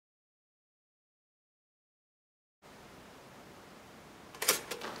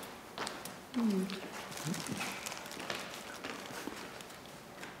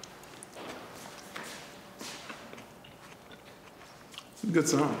Good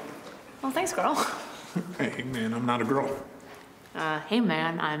song. Well, thanks, girl. Hey, man, I'm not a girl. Hey,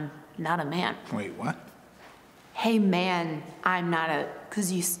 man, I'm not a man. Wait, what? Hey, man, I'm not a...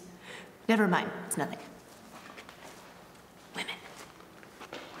 Cause you... Never mind, it's nothing. Women.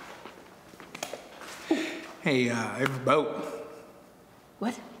 Hey, I have a boat.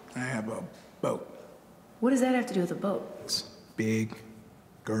 What? I have a boat. What does that have to do with a boat? It's big,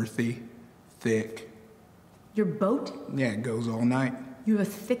 girthy, thick. Your boat? Yeah, it goes all night. You have a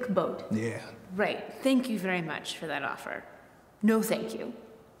thick boat. Yeah. Right. Thank you very much for that offer. No, thank you.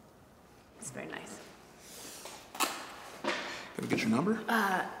 It's very nice. Can I get your number?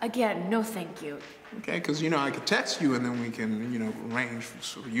 Again, no thank you. Okay, because, I could text you and then we can, arrange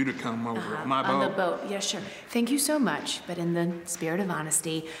for you to come over on my boat. On the boat, yeah, sure. Thank you so much, but in the spirit of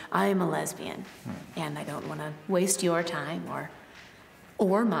honesty, I am a lesbian. And I don't want to waste your time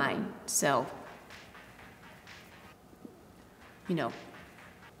or mine, so...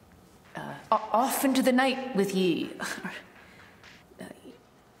 off into the night with ye.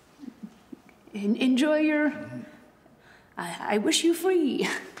 Enjoy your... I wish you free.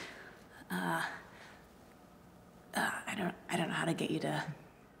 I don't know how to get you to...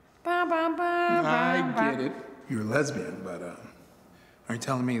 I get it. You're a lesbian, but are you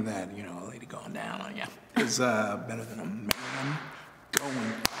telling me that, a lady going down on you is better than a man going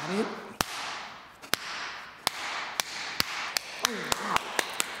at it? Oh, wow.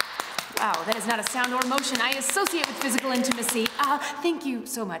 Wow, that is not a sound or motion I associate with physical intimacy. Thank you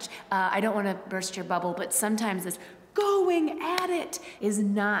so much. I don't want to burst your bubble, but sometimes this going at it is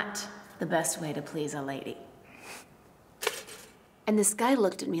not the best way to please a lady. And this guy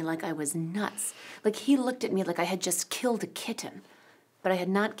looked at me like I was nuts. Like he looked at me like I had just killed a kitten. But I had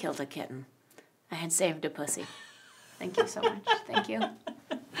not killed a kitten. I had saved a pussy. Thank you so much. Thank you.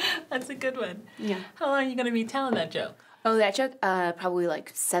 That's a good one. Yeah. How long are you going to be telling that joke? Oh, that joke? Probably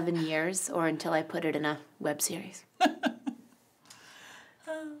like 7 years, or until I put it in a web series.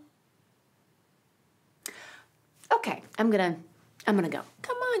 Okay, I'm gonna go.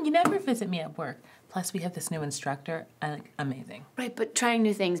 Come on, you never visit me at work. Plus, we have this new instructor. Amazing. Right, but trying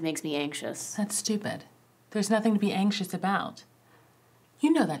new things makes me anxious. That's stupid. There's nothing to be anxious about.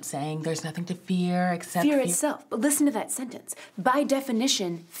 You know that saying, there's nothing to fear except fear itself. But listen to that sentence. By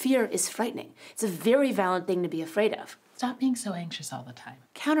definition, fear is frightening. It's a very valid thing to be afraid of. Stop being so anxious all the time.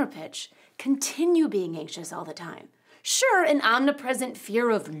 Counterpitch. Continue being anxious all the time. Sure, an omnipresent fear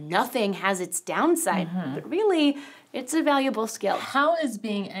of nothing has its downside, but really, it's a valuable skill. How is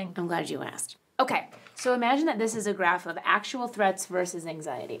being anxious? I'm glad you asked. Okay, so imagine that this is a graph of actual threats versus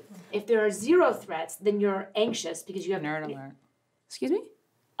anxiety. If there are 0 threats, then you're anxious because you have... Nerd alert. Excuse me?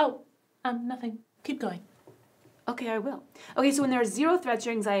 Oh, nothing. Keep going. Okay, I will. Okay, so when there are 0 threats,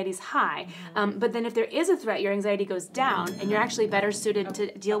 your anxiety is high. But then if there is a threat, your anxiety goes down, and you're actually better suited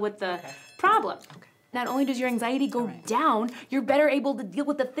to deal with the problem. Okay. Not only does your anxiety go down, you're better able to deal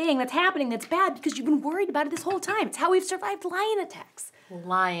with the thing that's happening that's bad because you've been worried about it this whole time. It's how we've survived lion attacks.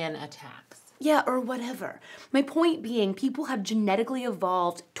 Lion attacks. Yeah, or whatever. My point being, people have genetically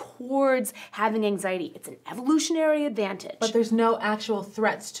evolved towards having anxiety. It's an evolutionary advantage. But there's no actual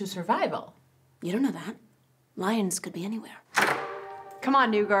threats to survival. You don't know that. Lions could be anywhere. Come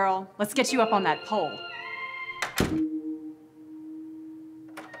on, new girl. Let's get you up on that pole. But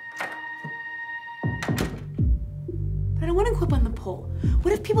I don't want to go up on the pole.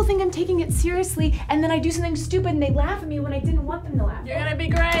 What if people think I'm taking it seriously and then I do something stupid and they laugh at me when I didn't want them to laugh? You're gonna be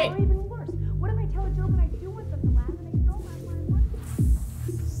great. Or even worse, what if I tell a joke and I do want them to laugh and they don't laugh when I want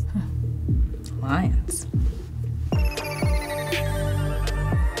them to? Lions.